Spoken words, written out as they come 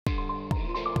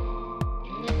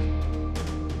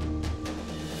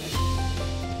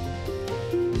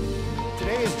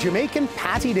Jamaican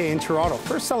Patty Day in Toronto,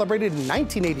 first celebrated in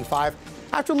 1985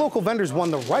 after local vendors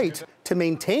won the right to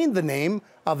maintain the name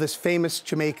of this famous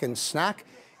Jamaican snack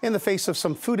in the face of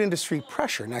some food industry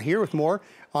pressure. Now here with more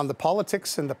on the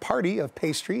politics and the party of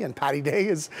pastry and Patty Day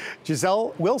is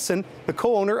Giselle Wilson, the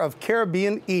co-owner of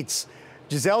Caribbean Eats.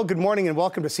 Giselle, good morning and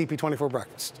welcome to CP24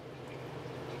 Breakfast.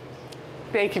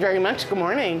 Thank you very much. Good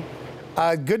morning.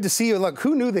 Good to see you. Look,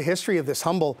 who knew the history of this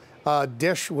humble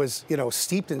dish was,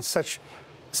 steeped in such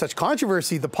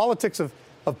controversy? The politics of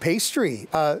pastry,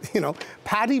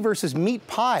 patty versus meat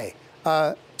pie.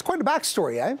 It's quite a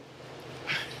backstory, eh?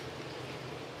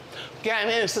 Yeah, I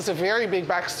mean, it's just a very big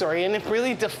backstory, and it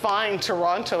really defined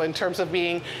Toronto in terms of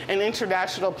being an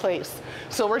international place.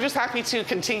 So we're just happy to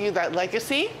continue that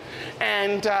legacy,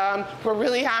 and we're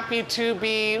really happy to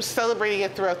be celebrating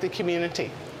it throughout the community.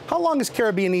 How long has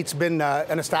Caribbean Eats been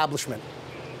an establishment?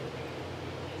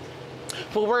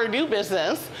 Well, we're a new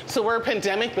business, so we're a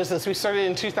pandemic business. We started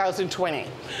in 2020,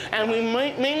 and we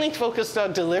mainly focused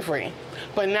on delivery.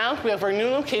 But now we have our new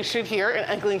location here in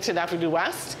Eglinton Avenue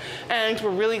West, and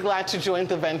we're really glad to join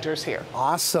the vendors here.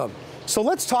 Awesome. So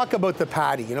let's talk about the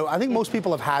patty. I think most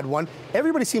people have had one.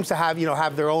 Everybody seems to have,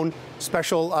 have their own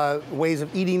special ways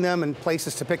of eating them and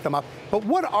places to pick them up. But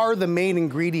what are the main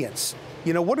ingredients?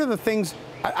 What are the things?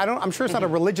 I'm sure it's not a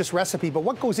religious recipe, but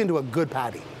what goes into a good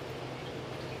patty?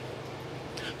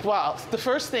 Well, the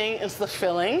first thing is the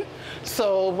filling.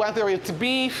 So whether it's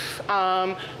beef,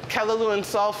 callaloo and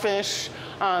saltfish,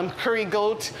 curry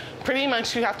goat, pretty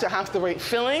much you have to have the right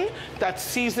filling that's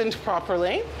seasoned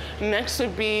properly. Next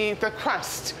would be the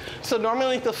crust. So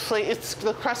normally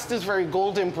the crust is very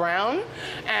golden brown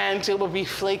and it will be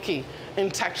flaky in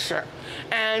texture.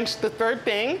 And the third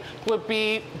thing would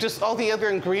be just all the other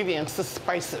ingredients, the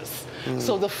spices.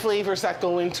 So the flavors that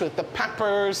go into it, the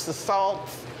peppers, the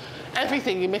salts,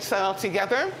 everything. You mix that all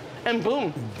together, and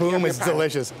boom. Boom, it's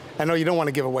delicious. I know you don't want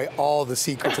to give away all the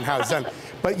secrets and how it's done,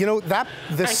 but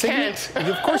I can't.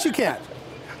 Of course you can't.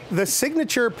 The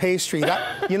signature pastry,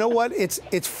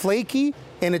 it's flaky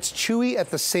and it's chewy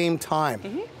at the same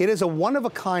time. It is a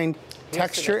one-of-a-kind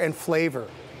texture and flavor.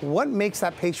 What makes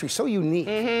that pastry so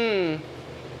unique?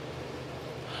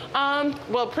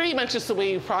 Well, pretty much just the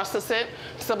way you process it.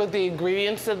 Some of the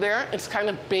ingredients in there, it's kind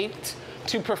of baked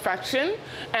to perfection,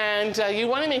 and you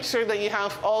want to make sure that you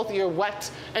have all your wet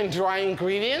and dry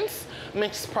ingredients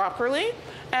mixed properly,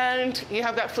 and you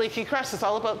have that flaky crust. It's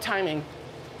all about timing.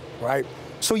 Right.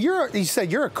 So you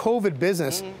said you're a COVID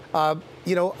business.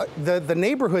 The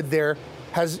neighborhood there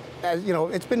has,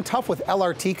 it's been tough with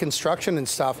LRT construction and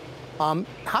stuff. How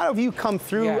have you come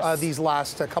through these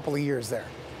last couple of years there?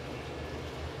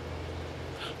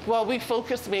 Well, we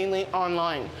focus mainly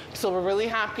online. So we're really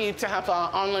happy to have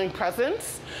an online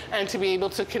presence and to be able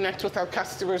to connect with our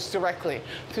customers directly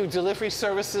through delivery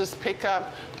services,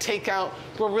 pickup, takeout.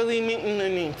 We're really meeting the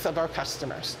needs of our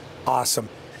customers. Awesome.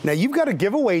 Now you've got a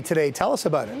giveaway today. Tell us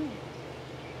about it.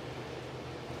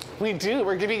 We do.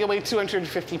 We're giving away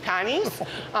 250 patties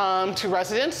to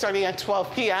residents starting at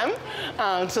 12 p.m.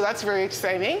 So that's very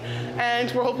exciting.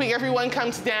 And we're hoping everyone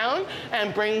comes down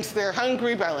and brings their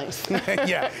hungry bellies.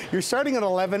 Yeah, you're starting at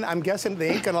 11. I'm guessing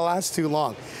they ain't going to last too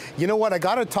long. You know what? I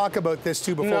got to talk about this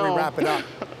too before we wrap it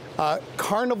up.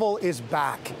 Carnival is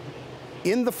back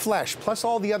in the flesh, plus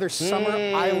all the other summer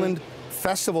island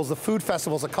festivals, the food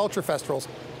festivals, the culture festivals.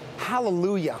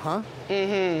 Hallelujah, huh?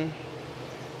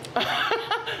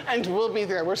 And we'll be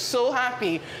there. We're so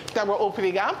happy that we're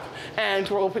opening up, and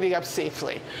we're opening up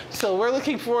safely. So we're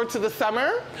looking forward to the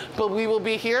summer, but we will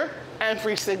be here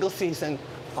every single season.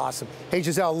 Awesome. Hey,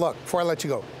 Giselle, look, before I let you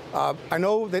go, I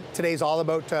know that today's all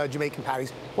about Jamaican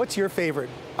patties. What's your favorite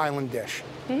island dish?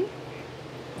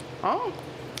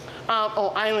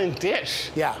 Island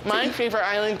dish. Yeah. My favorite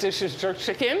island dish is jerk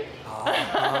chicken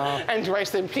and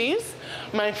rice and peas.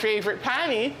 My favorite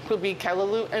patty would be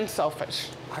callaloo and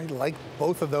saltfish. I like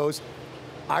both of those.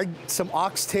 Some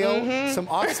oxtail,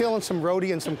 and some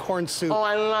roti and some corn soup. Oh,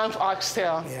 I love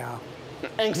oxtail. Yeah.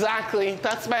 Exactly.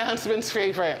 That's my husband's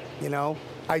favorite.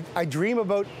 I dream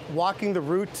about walking the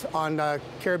route on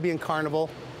Caribbean Carnival.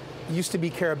 It used to be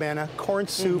Carabana. Corn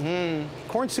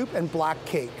soup and black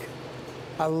cake.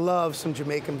 I love some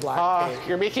Jamaican black cake.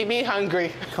 You're making me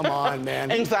hungry. Come on,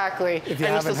 man. Exactly. If you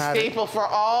haven't had it. It's a staple for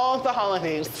all the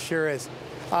holidays. It sure is.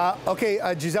 Okay,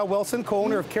 Giselle Wilson,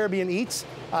 co-owner of Caribbean Eats,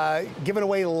 giving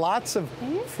away lots of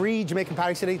free Jamaican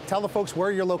patties today. Tell the folks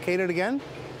where you're located again.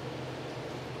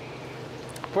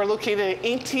 We're located at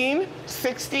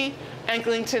 1860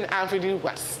 Eglinton Avenue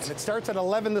West. And it starts at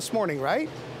 11 this morning, right?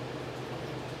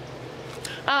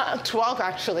 12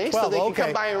 actually, 12, so they can okay.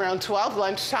 come by around 12,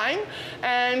 lunchtime,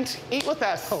 and eat with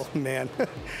us. Oh, man.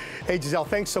 Hey, Giselle,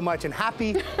 thanks so much, and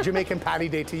happy Jamaican Patty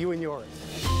Day to you and yours.